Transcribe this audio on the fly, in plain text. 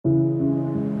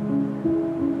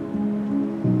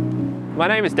My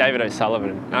name is David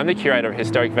O'Sullivan. I'm the curator of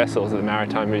historic vessels at the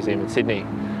Maritime Museum in Sydney.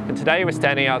 And today we're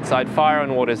standing outside Fire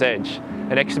on Water's Edge,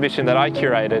 an exhibition that I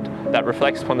curated that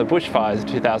reflects upon the bushfires of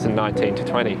 2019 to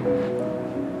 20.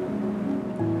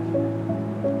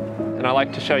 And I'd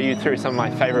like to show you through some of my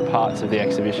favourite parts of the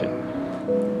exhibition.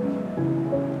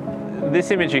 This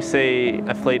image you see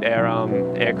a Fleet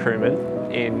Air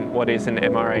crewman in what is an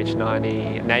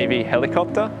MRH-90 Navy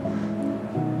helicopter.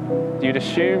 You'd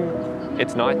assume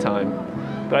it's nighttime,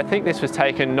 but I think this was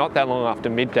taken not that long after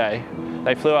midday.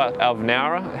 They flew out of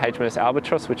Nowra, HMS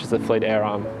Albatross, which is the Fleet Air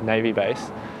Navy base,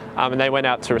 and they went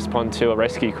out to respond to a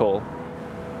rescue call.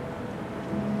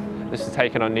 This was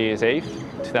taken on New Year's Eve,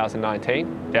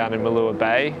 2019, down in Malua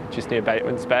Bay, just near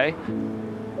Bateman's Bay.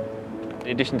 In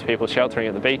addition to people sheltering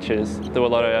at the beaches, there were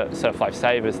a lot of surf life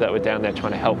savers that were down there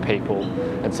trying to help people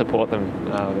and support them,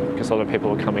 because a lot of people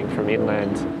were coming from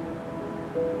inland.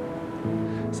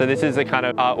 So this is the kind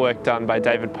of artwork done by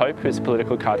David Pope, who's a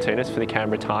political cartoonist for the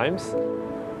Canberra Times.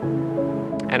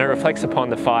 And it reflects upon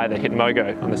the fire that hit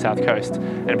Mogo on the south coast.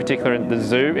 And in particular, the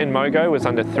zoo in Mogo was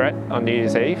under threat on New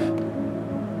Year's Eve.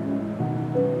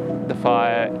 The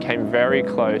fire came very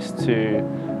close to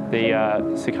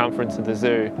the circumference of the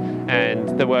zoo,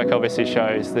 and the work obviously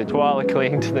shows the koala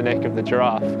clinging to the neck of the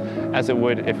giraffe as it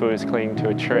would if it was clinging to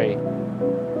a tree.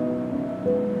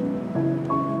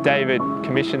 David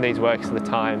commissioned these works at the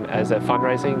time as a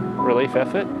fundraising relief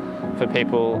effort for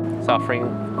people suffering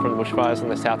from the bushfires on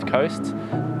the south coast.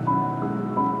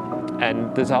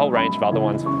 And there's a whole range of other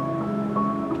ones.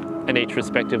 And each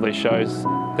respectively shows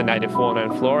the native fauna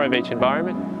and flora of each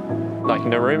environment. Like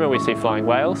in Narooma, we see flying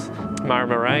whales.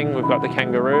 Maramarang, we've got the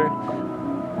kangaroo.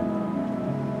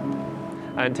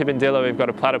 And Tibandilla, we've got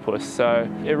a platypus. So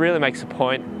it really makes a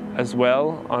point as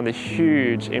well on the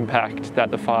huge impact that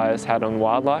the fires had on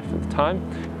wildlife at the time.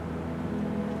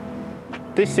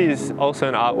 This is also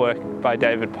an artwork by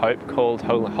David Pope called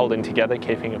Holding Together,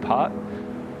 Keeping Apart.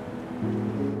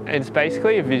 It's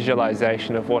basically a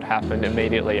visualisation of what happened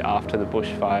immediately after the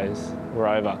bushfires were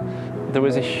over. There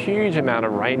was a huge amount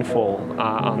of rainfall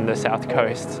on the south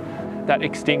coast that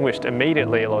extinguished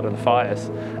immediately a lot of the fires,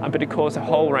 but it caused a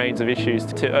whole range of issues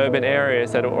to urban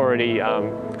areas that are already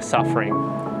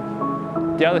suffering.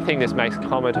 The other thing this makes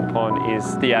comment upon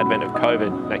is the advent of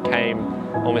COVID that came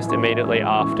almost immediately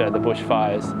after the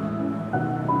bushfires.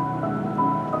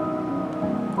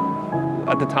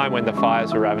 At the time when the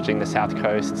fires were ravaging the south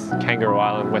coast, Kangaroo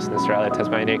Island, Western Australia,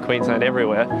 Tasmania, Queensland,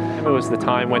 everywhere, it was the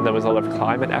time when there was a lot of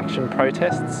climate action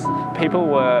protests. People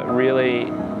were really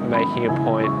making a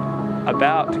point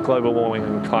about global warming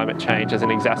and climate change as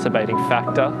an exacerbating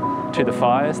factor to the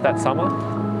fires that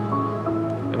summer.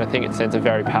 And I think it sends a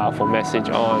very powerful message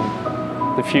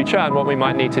on the future and what we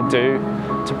might need to do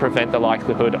to prevent the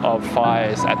likelihood of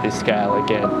fires at this scale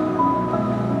again.